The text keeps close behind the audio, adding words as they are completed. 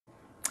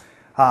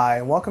Hi,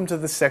 and welcome to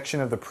this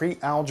section of the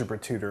Pre-Algebra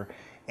Tutor.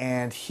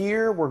 And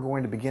here we're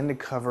going to begin to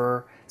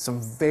cover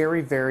some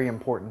very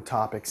important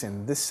topics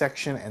in this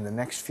section and the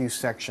next few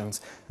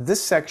sections.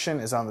 This section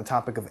is on the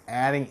topic of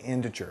adding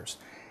integers.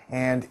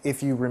 And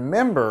if you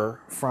remember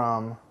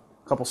from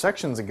a couple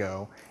sections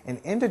ago, an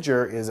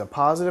integer is a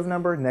positive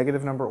number,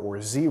 negative number,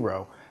 or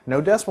zero. No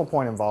decimal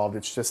point involved,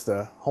 it's just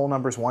the whole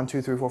numbers 1,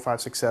 2, 3, 4,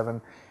 5, 6,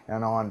 7,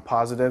 and on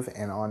positive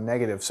and on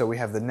negative. So we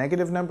have the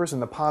negative numbers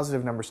and the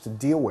positive numbers to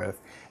deal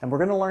with, and we're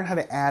going to learn how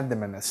to add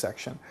them in this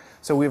section.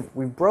 So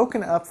we've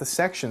broken up the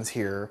sections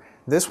here.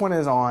 This one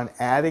is on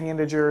adding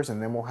integers,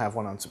 and then we'll have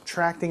one on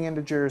subtracting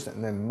integers,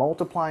 and then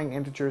multiplying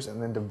integers,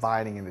 and then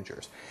dividing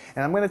integers.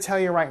 And I'm going to tell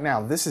you right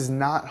now, this is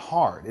not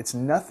hard. It's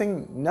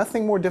nothing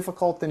more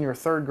difficult than your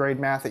third grade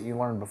math that you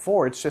learned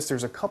before. It's just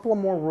there's a couple of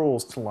more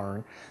rules to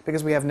learn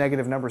because we have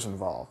negative numbers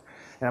involved.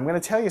 And I'm going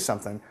to tell you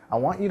something. I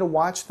want you to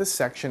watch this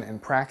section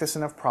and practice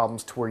enough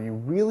problems to where you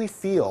really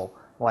feel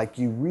like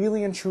you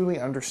really and truly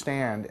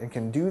understand and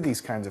can do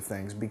these kinds of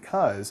things,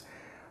 because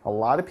a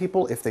lot of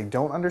people, if they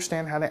don't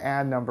understand how to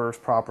add numbers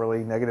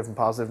properly, negative and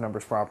positive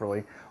numbers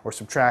properly, or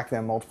subtract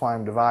them, multiply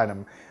them, divide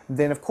them,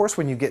 then of course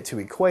when you get to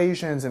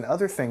equations and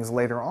other things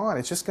later on,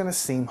 it's just going to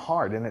seem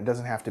hard, and it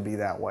doesn't have to be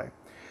that way.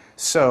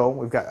 So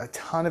we've got a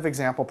ton of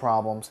example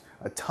problems,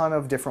 a ton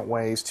of different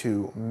ways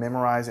to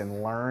memorize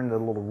and learn the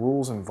little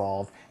rules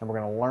involved, and we're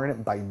going to learn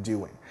it by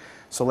doing.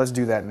 So let's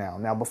do that now.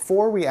 Now,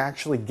 before we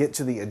actually get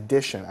to the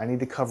addition, I need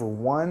to cover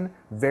one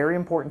very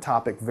important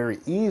topic, very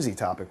easy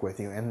topic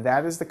with you, and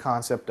that is the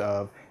concept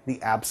of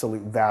the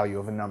absolute value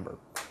of a number.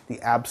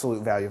 The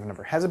absolute value of a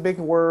number. Has a big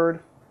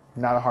word,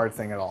 not a hard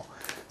thing at all.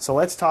 So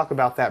let's talk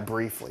about that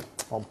briefly.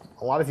 Well,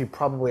 a lot of you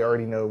probably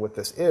already know what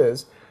this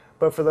is,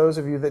 but for those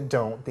of you that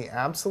don't, the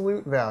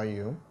absolute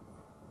value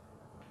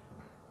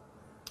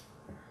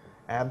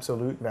of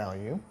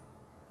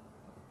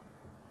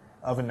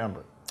a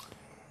number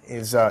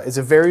is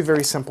a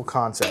very simple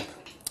concept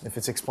if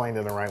it's explained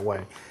in the right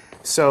way.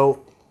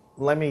 So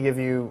let me give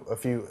you a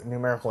few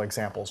numerical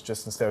examples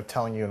just instead of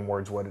telling you in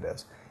words what it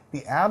is.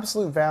 The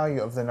absolute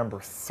value of the number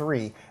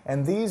 3,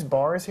 and these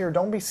bars here,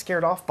 don't be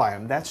scared off by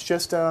them. That's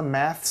just a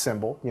math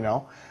symbol,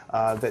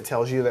 that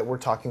tells you that we're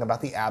talking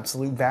about the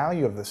absolute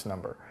value of this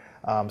number.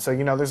 So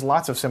there's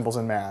lots of symbols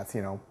in math,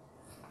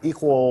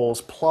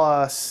 equals,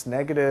 plus,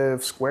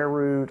 negative, square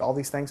root, all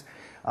these things.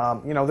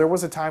 There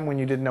was a time when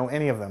you didn't know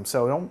any of them,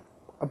 so don't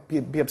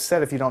be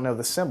upset if you don't know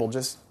the symbol.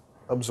 Just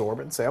absorb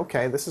it and say,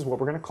 okay, this is what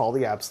we're going to call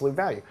the absolute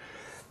value.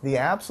 The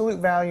absolute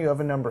value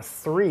of a number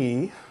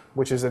 3,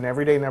 which is an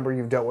everyday number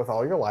you've dealt with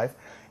all your life,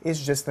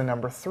 is just the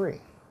number 3.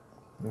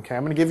 Okay,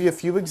 I'm going to give you a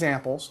few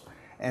examples,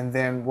 and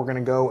then we're going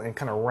to go and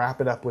kind of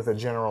wrap it up with a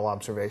general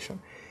observation.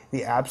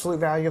 The absolute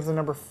value of the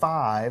number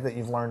 5 that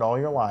you've learned all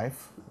your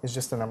life is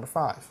just the number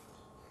 5.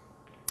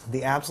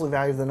 The absolute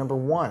value of the number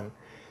 1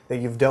 that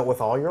you've dealt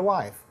with all your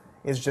life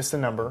is just the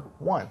number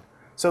 1.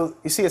 So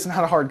you see, it's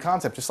not a hard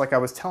concept, just like I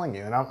was telling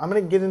you. And I'm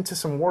going to get into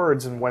some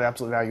words and what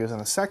absolute value is in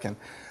a second.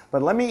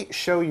 But let me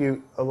show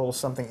you a little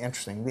something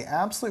interesting. The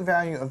absolute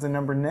value of the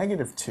number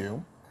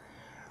 -2,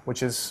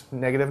 which is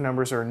negative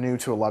numbers are new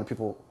to a lot of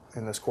people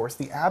in this course.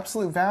 The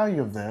absolute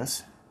value of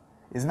this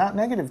is not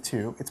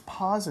 -2, it's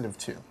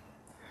 +2.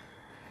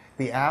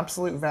 The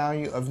absolute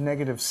value of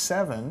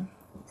 -7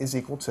 is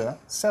equal to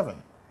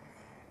 7.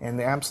 And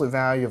the absolute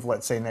value of,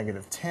 let's say,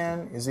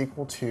 -10 is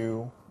equal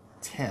to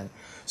 10.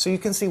 So you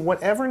can see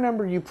whatever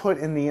number you put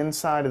in the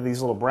inside of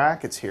these little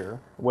brackets here,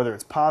 whether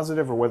it's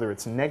positive or whether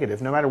it's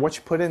negative, no matter what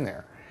you put in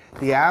there,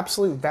 the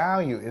absolute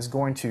value is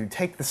going to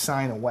take the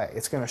sign away.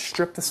 It's going to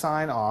strip the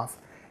sign off.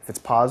 If it's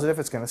positive,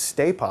 it's going to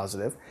stay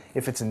positive.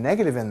 If it's a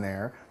negative in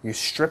there, you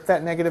strip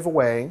that negative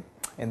away,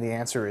 and the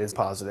answer is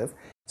positive.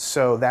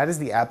 So that is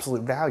the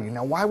absolute value.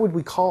 Now, why would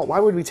we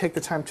take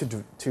the time to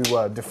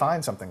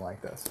define something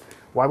like this?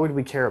 Why would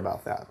we care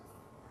about that?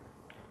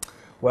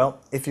 Well,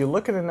 if you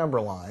look at a number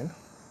line,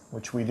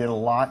 which we did a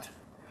lot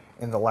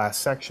in the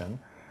last section,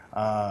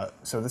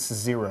 so this is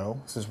 0,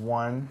 this is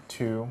 1,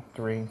 2,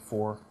 3,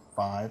 4,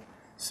 5,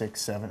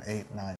 6, 7, 8, 9,